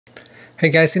Hey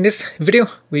guys, in this video,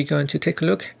 we're going to take a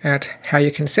look at how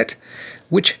you can set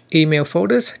which email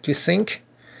folders to sync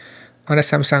on the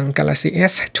Samsung Galaxy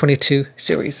S22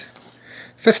 series.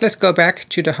 First, let's go back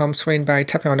to the home screen by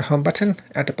tapping on the home button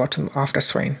at the bottom of the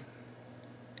screen.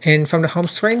 And from the home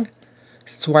screen,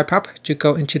 swipe up to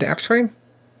go into the app screen.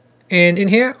 And in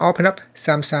here, open up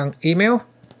Samsung Email.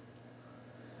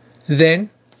 Then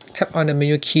tap on the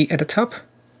menu key at the top.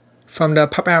 From the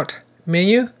pop-out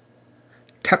menu,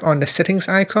 tap on the settings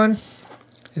icon.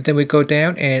 Then we go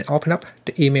down and open up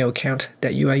the email account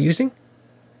that you are using.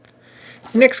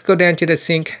 Next, go down to the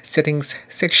sync settings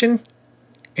section.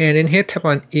 And in here, tap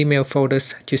on email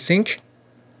folders to sync.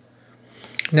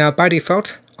 Now, by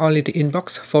default, only the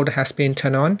inbox folder has been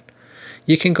turned on.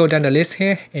 You can go down the list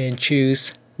here and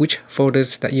choose which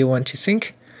folders that you want to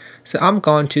sync. So I'm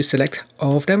going to select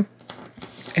all of them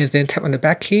and then tap on the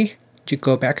back key to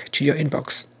go back to your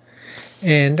inbox.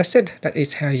 And that's it. That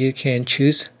is how you can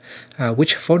choose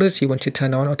which folders you want to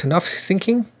turn on or turn off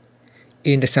syncing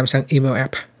in the Samsung email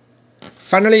app.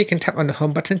 Finally, you can tap on the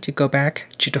home button to go back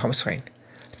to the home screen.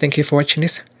 Thank you for watching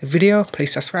this video.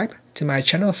 Please subscribe to my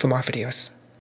channel for more videos.